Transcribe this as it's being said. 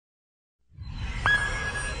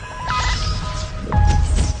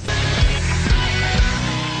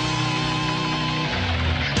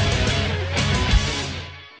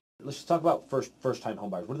talk about first-time home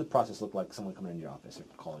buyers. What did the process look like, someone coming into your office or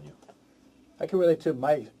calling you? I can relate to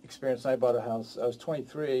my experience when I bought a house. I was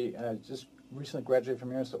 23, and I just recently graduated from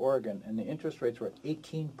University of Oregon, and the interest rates were at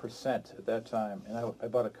 18% at that time. And I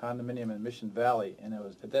bought a condominium in Mission Valley, and it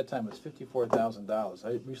was at that time it was $54,000.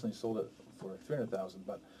 I recently sold it for $300,000,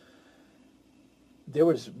 but there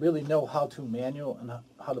was really no how-to manual on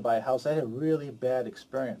how to buy a house. I had a really bad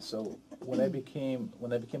experience. So when I became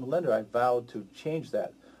a lender, I vowed to change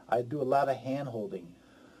that. I do a lot of hand-holding.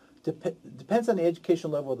 Depends on the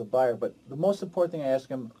educational level of the buyer, but the most important thing I ask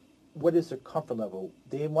them, what is their comfort level?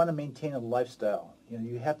 They want to maintain a lifestyle. You know,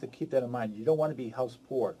 you have to keep that in mind. You don't want to be house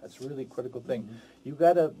poor. That's a really critical thing. Mm-hmm. You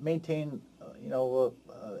got to maintain,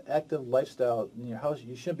 active lifestyle in your house.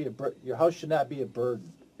 You shouldn't be your house should not be a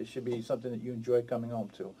burden. It should be something that you enjoy coming home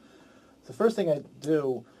to. The first thing I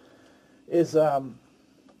do is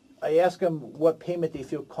I ask them what payment they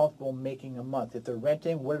feel comfortable making a month. If they're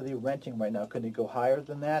renting, what are they renting right now? Can they go higher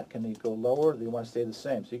than that? Can they go lower? Or do they want to stay the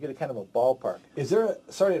same? So you get a kind of a ballpark. Is there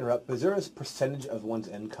sorry to interrupt, but is there a percentage of one's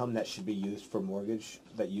income that should be used for mortgage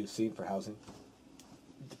that you've seen for housing?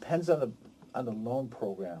 It depends on the loan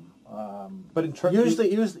program. But in terms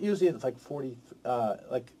usually it's like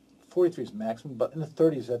 43 is maximum, but in the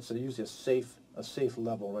 30s that's usually a safe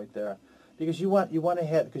level right there. Because you want to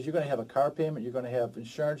have, because you're going to have a car payment, you're going to have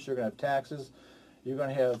insurance, you're going to have taxes, you're going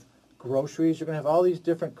to have groceries, you're going to have all these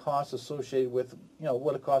different costs associated with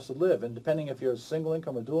what it costs to live. And depending if you're a single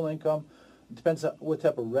income or dual income, it depends on what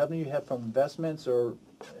type of revenue you have from investments, or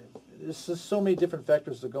there's just so many different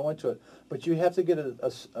factors that go into it. But you have to get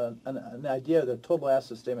an idea of their total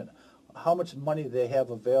asset statement, how much money they have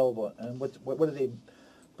available, and what are they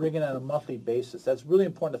bringing on a monthly basis. That's really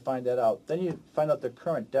important to find that out. Then you find out their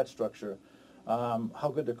current debt structure. How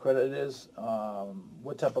good their credit is,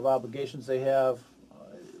 what type of obligations they have,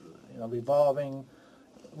 revolving,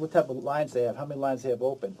 what type of lines they have, how many lines they have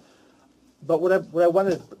open. But what I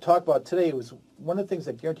wanted to talk about today was one of the things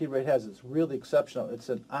that Guaranteed Rate has is really exceptional. It's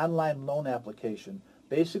an online loan application.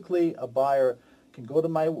 Basically, a buyer can go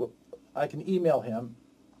to I can email him,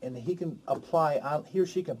 and he or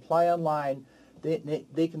she can apply online. They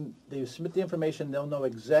submit the information. They'll know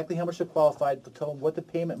exactly how much they're qualified. They'll tell them what the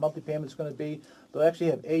monthly payment is going to be. They'll actually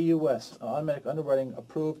have AUS, automatic underwriting,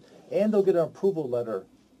 approved, and they'll get an approval letter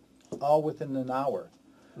all within an hour.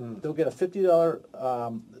 They'll get a $50,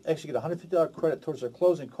 actually get a $150 credit towards their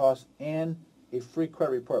closing costs and a free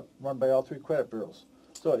credit report run by all 3 credit bureaus.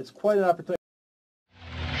 So it's quite an opportunity.